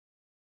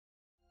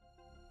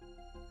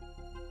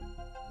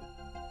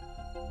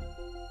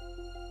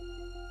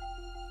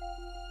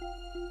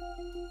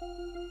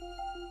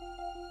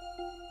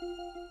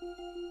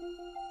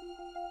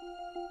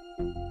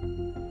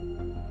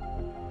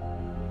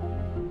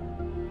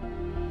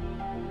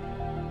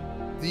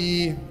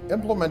The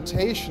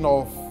implementation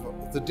of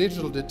the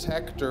digital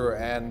detector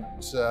and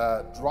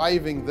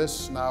driving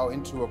this now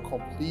into a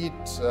complete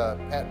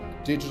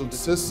PET digital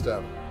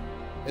system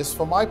is,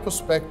 from my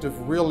perspective,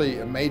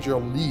 really a major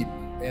leap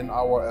in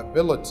our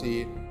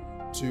ability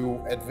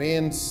to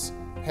advance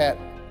PET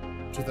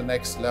to the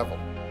next level.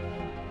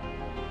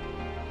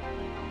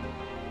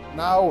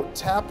 Now,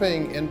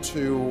 tapping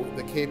into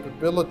the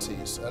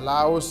capabilities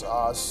allows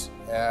us,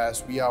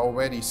 as we are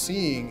already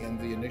seeing in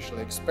the initial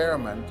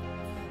experiment,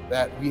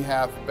 that we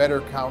have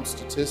better count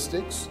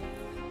statistics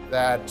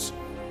that,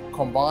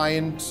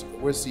 combined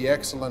with the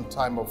excellent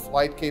time of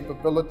flight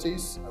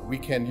capabilities, we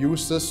can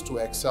use this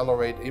to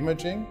accelerate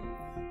imaging.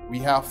 We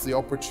have the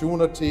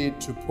opportunity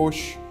to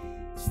push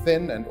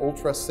thin and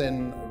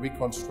ultra-thin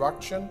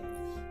reconstruction,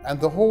 and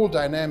the whole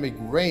dynamic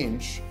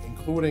range,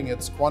 including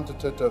its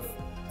quantitative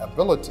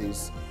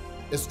abilities,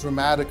 is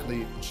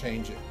dramatically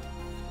changing.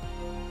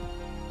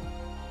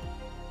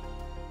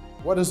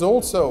 What is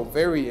also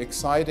very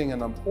exciting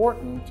and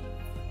important,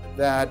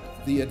 that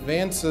the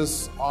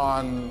advances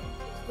on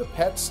the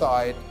PET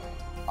side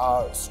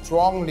are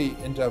strongly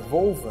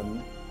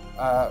interwoven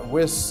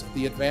with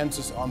the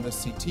advances on the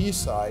CT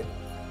side.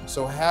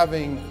 So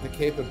having the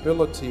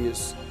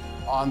capabilities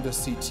on the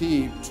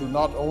CT to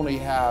not only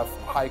have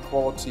high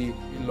quality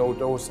low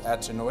dose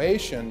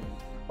attenuation,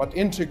 but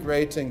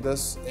integrating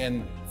this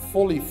in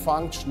fully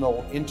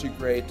functional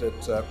integrated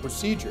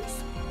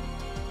procedures.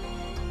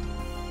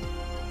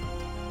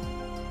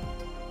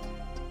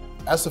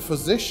 As a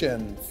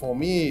physician, for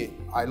me,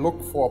 I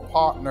look for a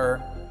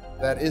partner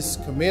that is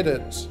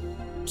committed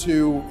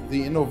to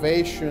the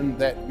innovation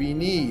that we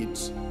need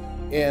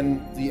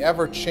in the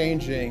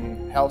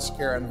ever-changing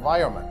healthcare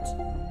environment.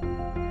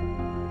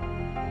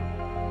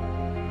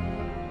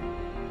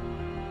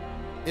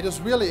 It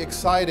is really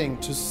exciting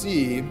to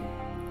see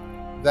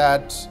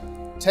that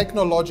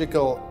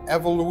technological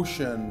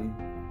evolution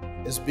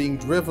is being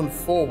driven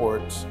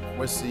forward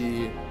with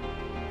the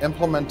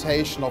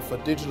implementation of a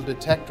digital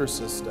detector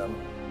system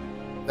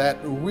that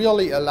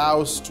really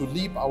allows to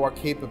leap our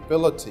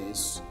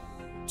capabilities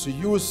to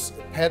use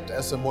PET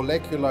as a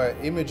molecular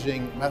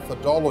imaging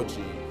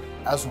methodology,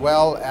 as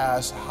well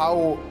as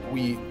how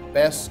we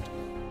best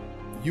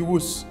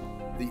use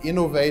the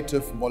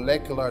innovative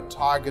molecular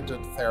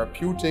targeted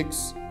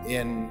therapeutics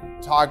in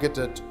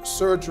targeted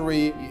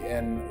surgery,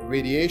 in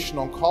radiation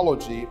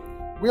oncology,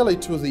 really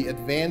to the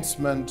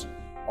advancement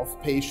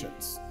of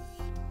patients.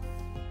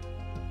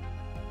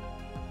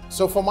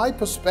 So from my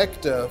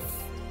perspective,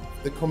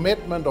 the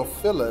commitment of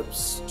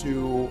Philips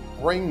to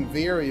bring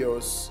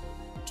Vereos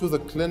to the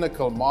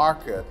clinical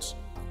market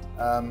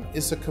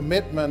is a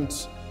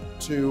commitment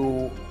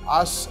to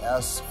us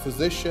as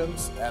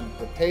physicians and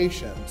the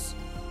patients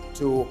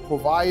to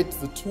provide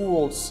the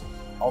tools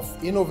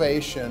of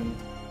innovation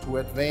to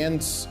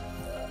advance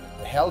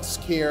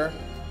healthcare,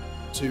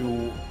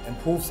 to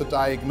improve the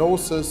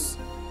diagnosis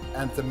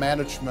and the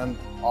management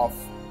of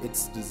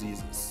its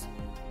diseases.